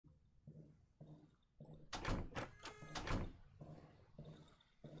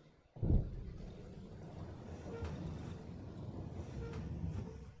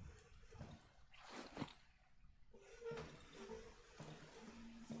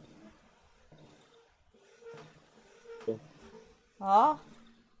Huh?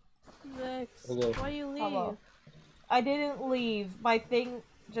 Vix, Hello. why you leave? Hello. I didn't leave. My thing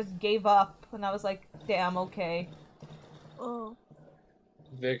just gave up, and I was like, damn, okay. Oh.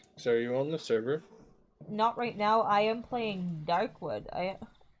 Vix, are you on the server? Not right now. I am playing Darkwood.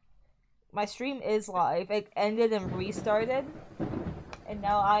 My stream is live. It ended and restarted. And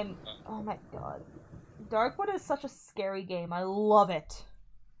now I'm... Oh my god. Darkwood is such a scary game. I love it.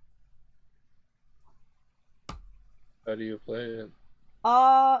 How do you play it?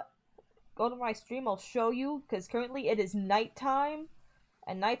 Go to my stream. I'll show you. Because currently it is nighttime.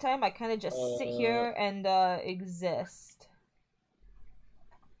 And nighttime, I kind of just sit here and, exist.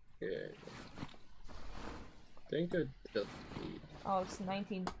 Okay. I think I deleted. Oh, it's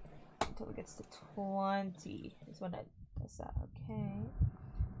 19 until it gets to 20 is when it does that. Okay.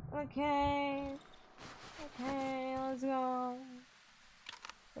 Okay. Okay, let's go.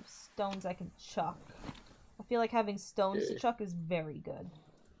 I have stones I can chuck. I feel like having stones to chuck is very good.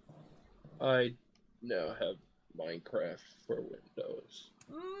 I now have Minecraft for Windows.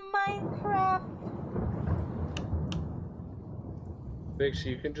 Minecraft! Vix,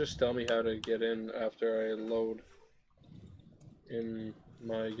 you can just tell me how to get in after I load in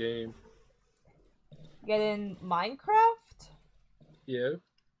my game. Get in Minecraft? Yeah.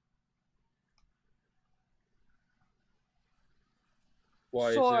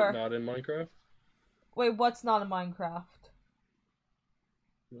 Why Sure. is it not in Minecraft? Wait, what's not in Minecraft?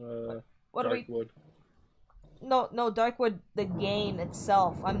 What Darkwood. are we... No, Darkwood, the game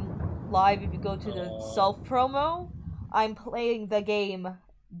itself. I'm live if you go to the self-promo. I'm playing the game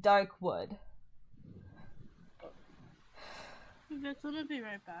Darkwood. Vix, I'm gonna be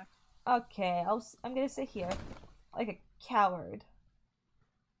right back. Okay, I'm gonna sit here like a coward.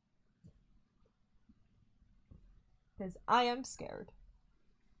 Because I am scared.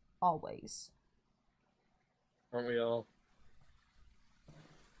 Always. Aren't we all?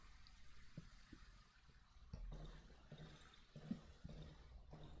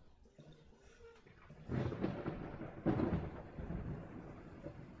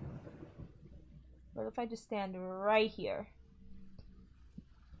 What if I just stand right here?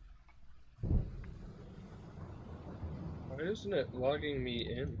 Why isn't it logging me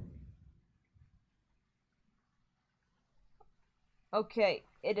in? Okay,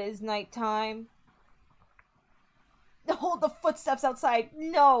 it is nighttime. Hold the footsteps outside.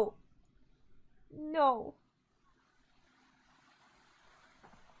 No. No.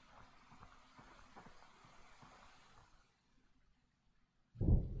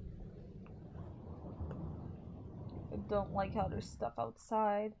 I don't like how there's stuff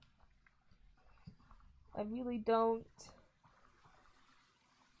outside. I really don't.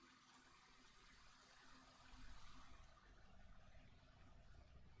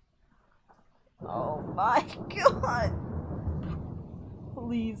 Oh my god!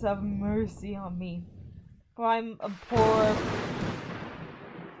 Please have mercy on me. For I'm a poor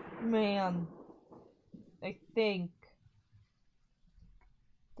man. I think.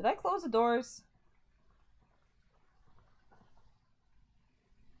 Did I close the doors?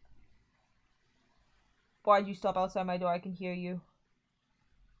 Why'd you stop outside my door? I can hear you.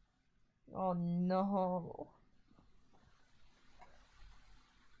 Oh no.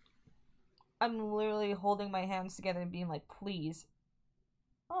 I'm literally holding my hands together and being like, please.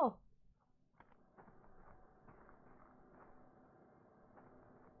 Oh.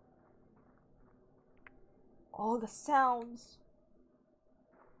 All the sounds.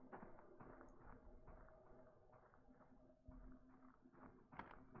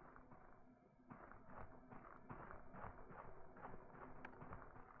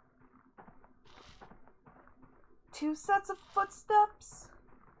 Two sets of footsteps?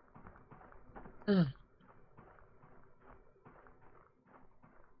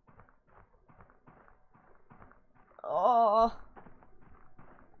 Oh.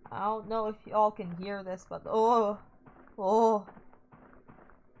 I don't know if y'all can hear this, but oh.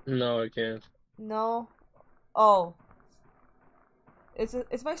 No, I can't. No. Oh. Is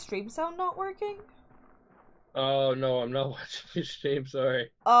my stream sound not working? Oh, no, I'm not watching your stream, sorry.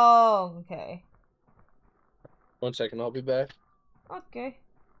 Oh, okay. 1 second, I'll be back. Okay.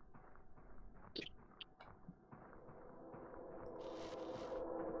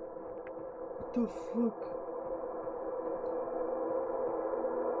 What the fuck?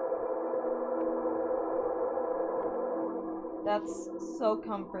 That's so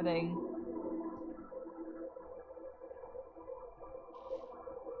comforting.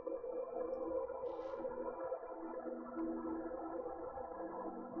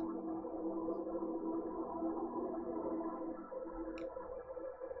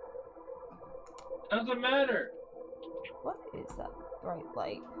 Doesn't matter. What is that bright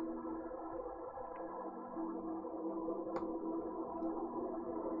light?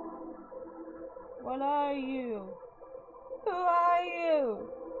 What are you? Who are you?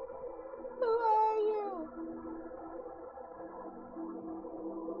 Who are you?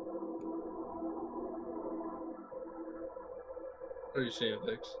 Are you seeing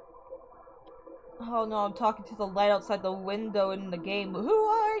Vix? Oh no, I'm talking to the light outside the window in the game. Who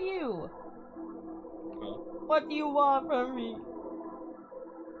are you? Oh. What do you want from me?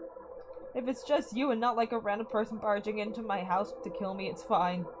 If it's just you and not like a random person barging into my house to kill me, it's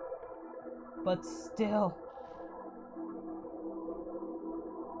fine. But still.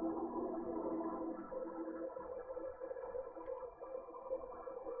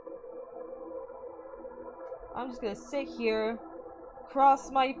 I'm just gonna sit here,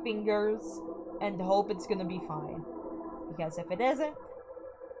 cross my fingers, and hope it's gonna be fine. Because if it isn't,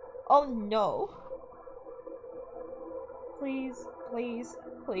 oh no. Please, please,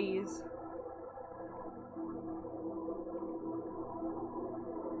 please.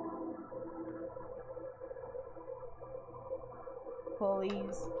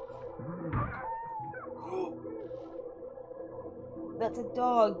 Please. That's a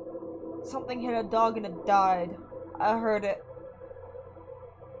dog. Something hit a dog and it died. I heard it.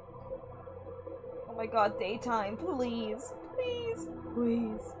 Oh my god, daytime, please. Please.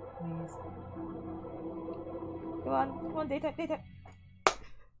 Please. Please. Come on, daytime, daytime.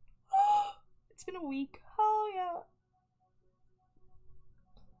 It's been a week. Oh yeah.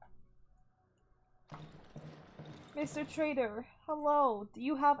 Mr. Trader, hello. Do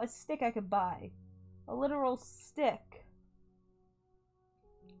you have a stick I could buy? A literal stick.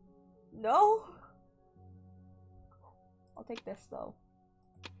 No? I'll take this though.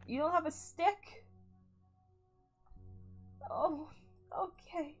 You don't have a stick? Oh,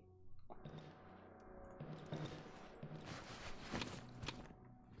 okay.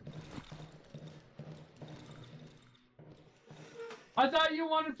 I thought you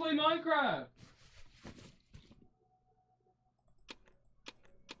wanted to play Minecraft!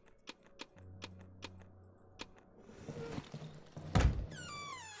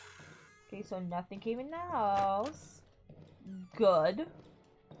 Okay, so nothing came in the house. Good.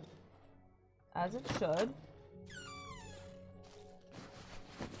 As it should.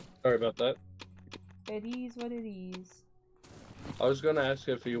 Sorry about that. It is what it is. I was gonna ask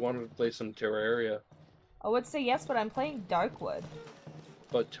if you wanted to play some Terraria. I would say yes, but I'm playing Darkwood.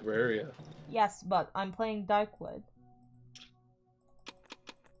 But Terraria. Yes, but I'm playing Darkwood.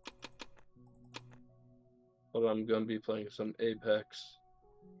 But I'm gonna be playing some Apex.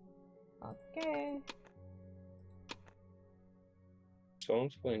 Okay.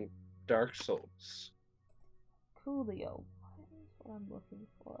 Someone's playing Dark Souls. Coolio. What is what I'm looking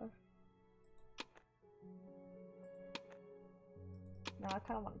for? No, I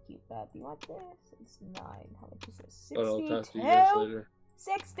kind of want to keep that. Do you want this? It's 9. How much is this? 62? But I'll talk to you guys later.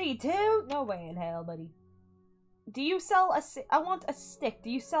 62? No way in hell, buddy. Do you sell a I want a stick. Do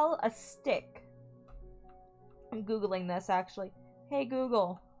you sell a stick? I'm Googling this, actually. Hey,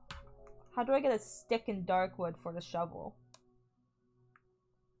 Google. How do I get a stick in Darkwood for the shovel?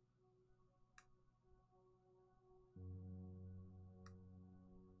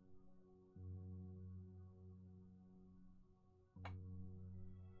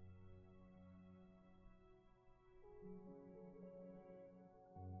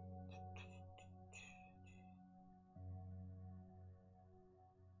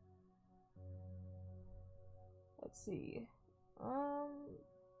 Let's see.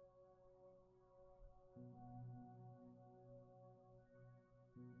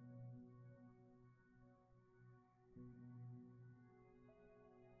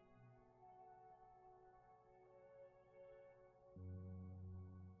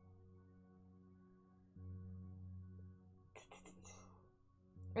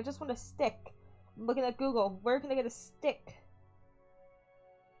 I just want a stick. I'm looking at Google. Where can I get a stick?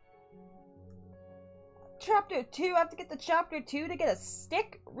 Chapter 2? I have to get to Chapter 2 to get a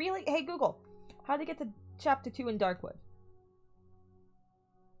stick? Really? Hey, Google. How to get to Chapter 2 in Darkwood?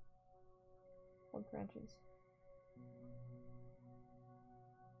 1 branches.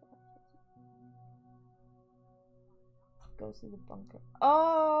 Goes to the bunker.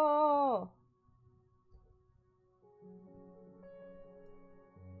 Oh!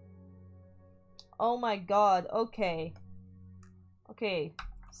 Oh my god, okay. Okay,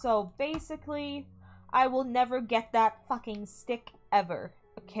 so basically, I will never get that fucking stick ever.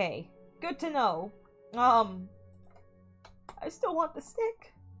 Okay, good to know. I still want the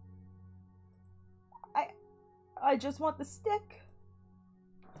stick. I just want the stick.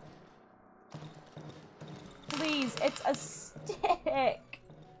 Please, Please, it's a stick.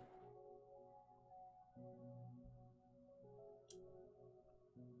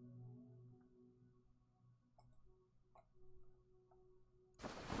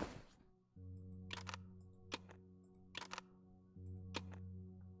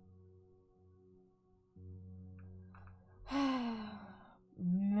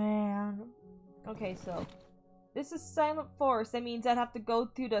 Man. Okay, so this is Silent Forest. That means I'd have to go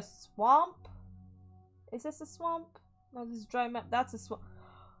through the swamp. Is this a swamp? No, this is dry map. That's a swamp.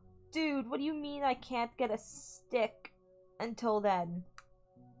 Dude, what do you mean I can't get a stick until then?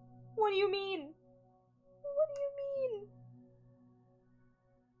 What do you mean? What do you mean?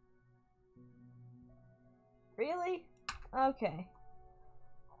 Really? Okay.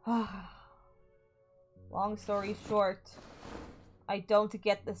 Long story short, I don't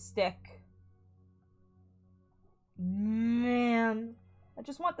get the stick. Man, I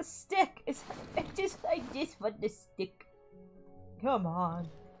just want the stick. I just want the stick. Come on,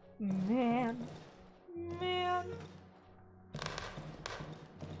 man.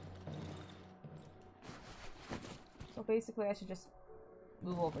 So basically, I should just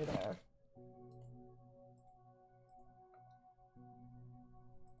move over there.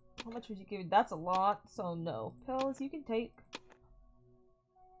 How much would you give me? That's a lot, so no. Pills you can take.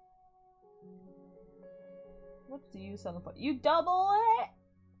 What do you sell for? You double it?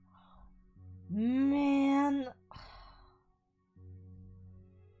 Man.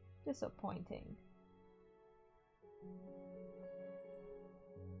 Disappointing.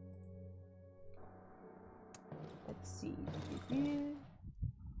 Let's see.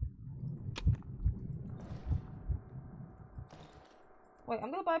 Wait,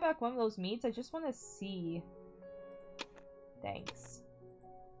 I'm gonna buy back one of those meats. I just want to see. Thanks.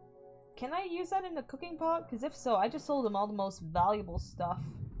 Can I use that in the cooking pot? Because if so, I just sold them all the most valuable stuff.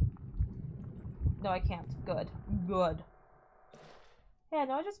 No, I can't. Good. Good. Yeah,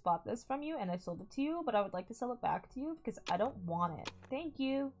 no, I just bought this from you and I sold it to you, but I would like to sell it back to you because I don't want it. Thank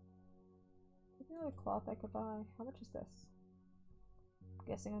you. Is there another cloth I could buy? How much is this? I'm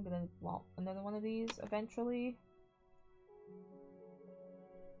guessing I'm gonna want another one of these eventually.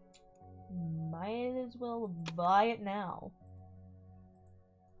 Might as well buy it now.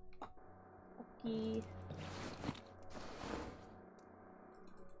 Okay.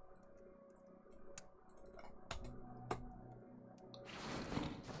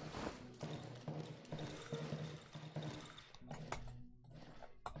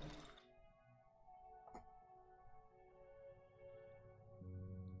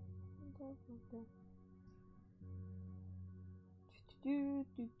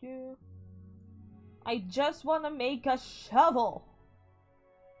 I just want to make a shovel.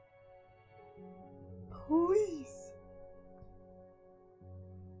 Please.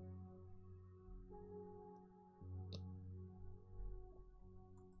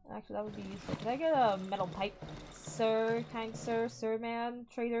 Actually, that would be useful. Can I get a metal pipe? Sir, kind sir, sir man,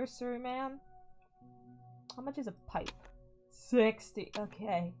 trader, sir man? How much is a pipe? 60.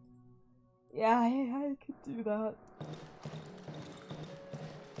 Okay. Yeah, I could do that.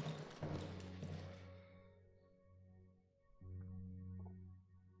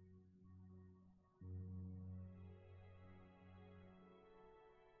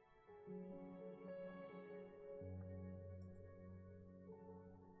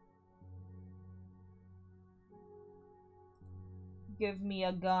 Give me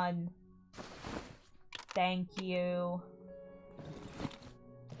a gun. Thank you.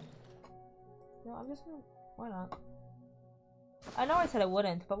 No, I'm just gonna... Why not? I know I said I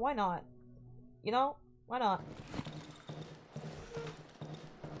wouldn't, but why not? You know? Why not?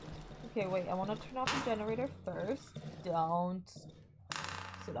 Okay, wait. I want to turn off the generator first. Don't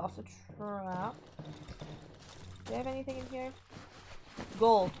set off the trap. Do I have anything in here?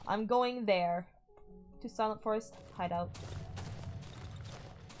 Gold. I'm going there. To Silent Forest hideout.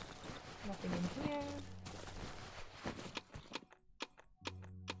 Nothing in here.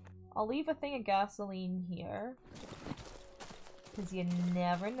 I'll leave a thing of gasoline here. Because you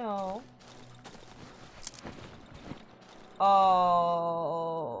never know.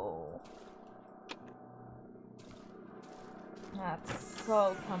 Oh. That's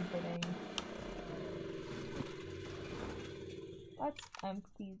so comforting. Let's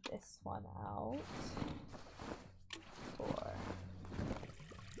empty this one out. For...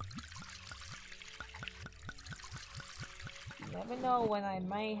 You never know when I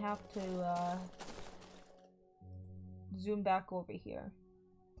might have to zoom back over here.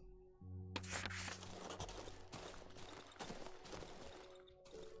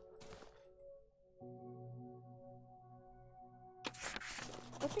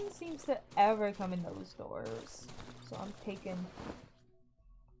 Nothing seems to ever come in those doors. So I'm taking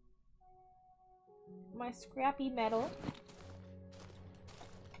my scrappy metal.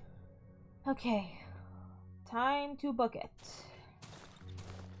 Okay. Time to book it.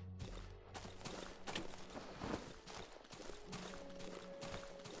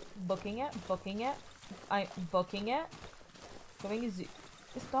 Booking it, booking it. I'm booking it. Going to zoo.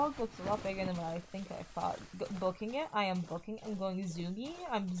 This dog looks a lot bigger than what I think I thought. Booking it. I am booking. I'm going zoomy.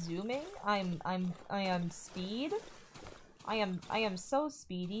 I'm zooming. I am speed. I am so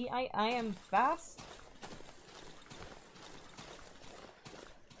speedy. I am fast.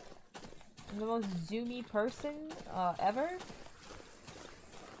 I'm the most zoomy person ever.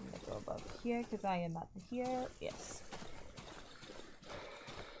 I'm gonna go above here because I am at here. Yes.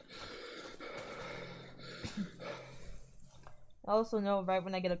 I also know right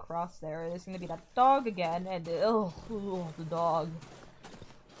when I get across there, there's gonna be that dog again, and oh, the dog.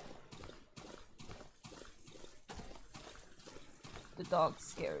 The dog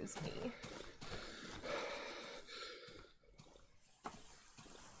scares me.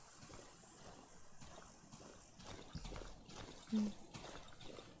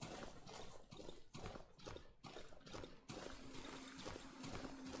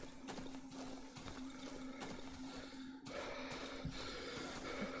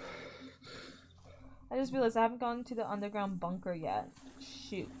 I just realized I haven't gone to the underground bunker yet.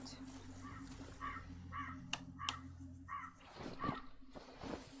 Shoot.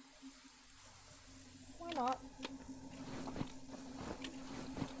 Why not?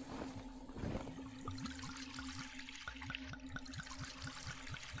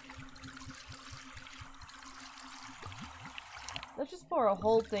 Let's just pour a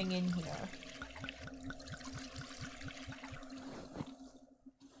whole thing in here.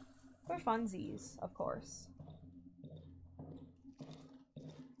 For funsies, of course.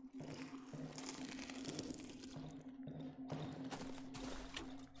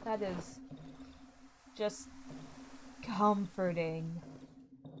 That is just comforting.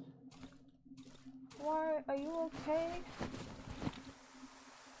 Why, are you okay?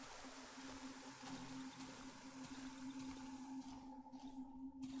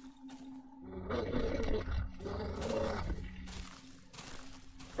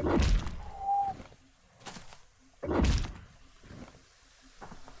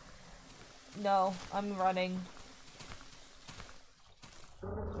 No, I'm running.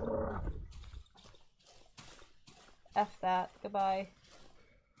 F that. Goodbye.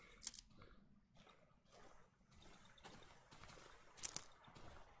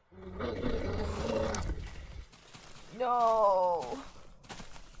 No.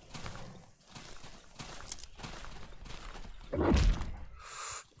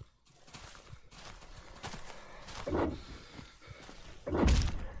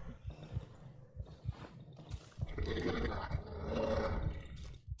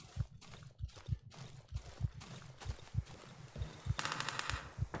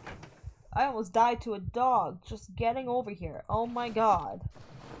 I almost died to a dog just getting over here. Oh my god.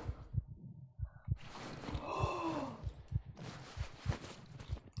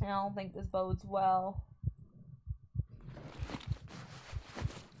 I don't think this bodes well.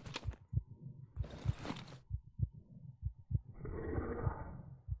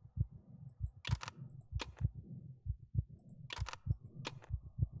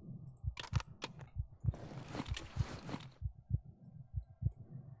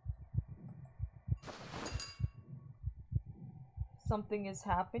 Something is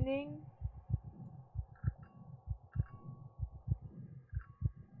happening.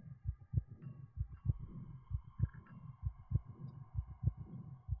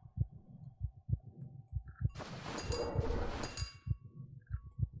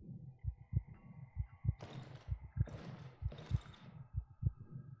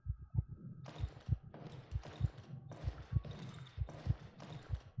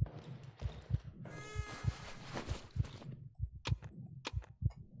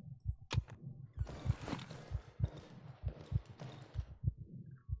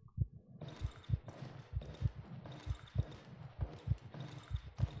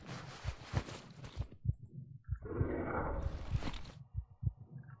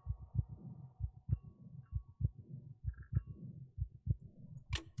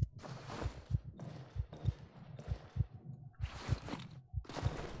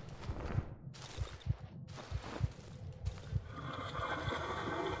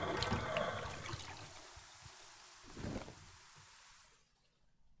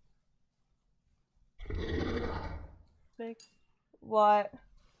 Big. What?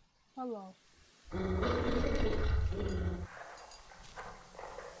 Hello.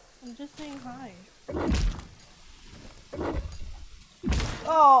 I'm just saying hi.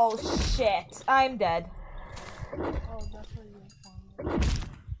 Oh shit! I'm dead. Oh, that's what you wanted.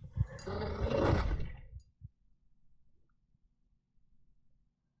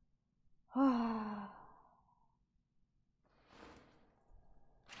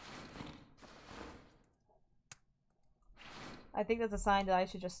 I think that's a sign that I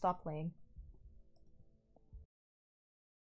should just stop playing.